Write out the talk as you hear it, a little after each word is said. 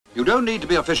You don't need to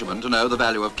be a fisherman to know the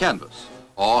value of canvas,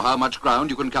 or how much ground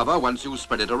you can cover once you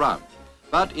spread it around.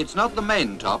 But it's not the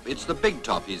main top, it's the big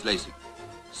top he's lacing.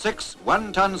 6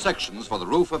 one-ton sections for the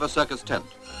roof of a circus tent.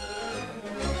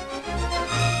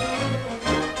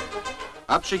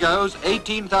 Up she goes,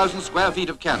 18,000 square feet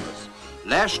of canvas,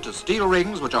 lashed to steel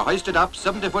rings which are hoisted up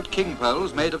 70-foot king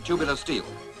poles made of tubular steel.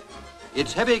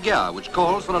 It's heavy gear which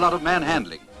calls for a lot of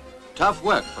manhandling. Tough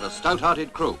work for a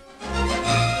stout-hearted crew.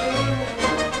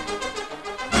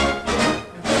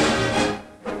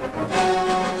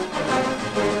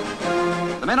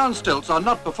 The men on stilts are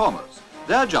not performers.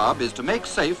 Their job is to make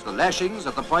safe the lashings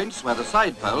at the points where the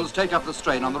side poles take up the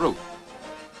strain on the roof.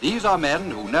 These are men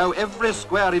who know every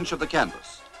square inch of the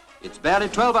canvas. It's barely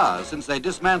 12 hours since they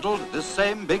dismantled this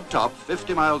same big top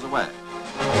 50 miles away.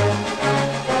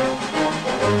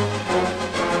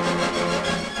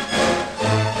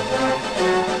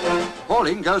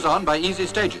 Hauling goes on by easy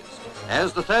stages,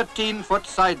 as the 13-foot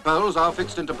side poles are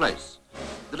fixed into place.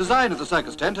 The design of the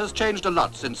circus tent has changed a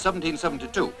lot since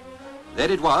 1772. Then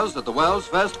it was that the world's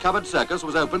first covered circus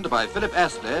was opened by Philip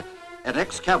Astley, an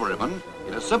ex-cavalryman,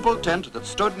 in a simple tent that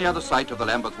stood near the site of the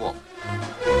Lambeth Walk.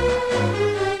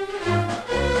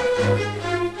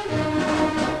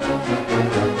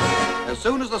 As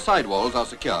soon as the side walls are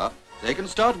secure, they can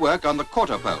start work on the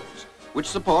quater poles, which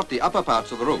support the upper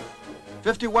parts of the roof.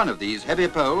 51 of these heavy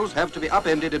poles have to be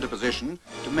upended into position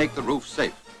to make the roof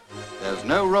safe. There's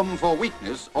no room for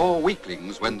weakness or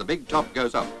weaklings when the big top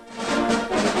goes up.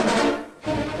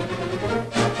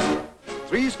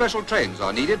 3 special trains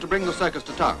are needed to bring the circus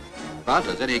to town. But,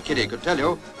 as any kiddie could tell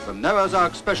you, the Noah's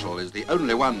Ark Special is the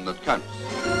only one that counts.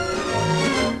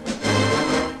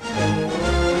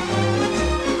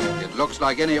 It looks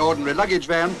like any ordinary luggage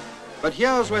van, but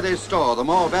here's where they store the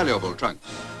more valuable trunks.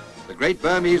 The great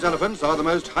Burmese elephants are the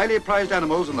most highly prized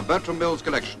animals in the Bertram Mills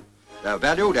collection. They're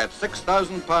valued at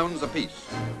 £6,000 apiece.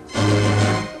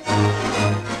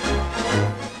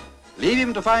 Leave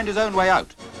him to find his own way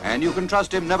out, and you can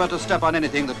trust him never to step on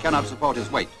anything that cannot support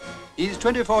his weight. He's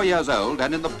 24 years old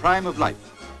and in the prime of life.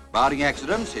 Barring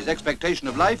accidents, his expectation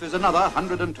of life is another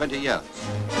 120 years.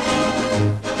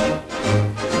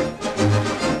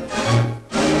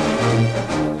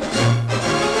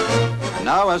 And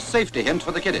now a safety hint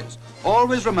for the kiddies.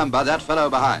 Always remember that fellow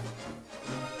behind.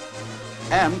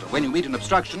 And when you meet an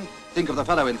obstruction, think of the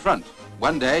fellow in front.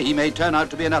 One day he may turn out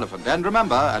to be an elephant. And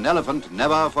remember, an elephant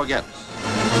never forgets.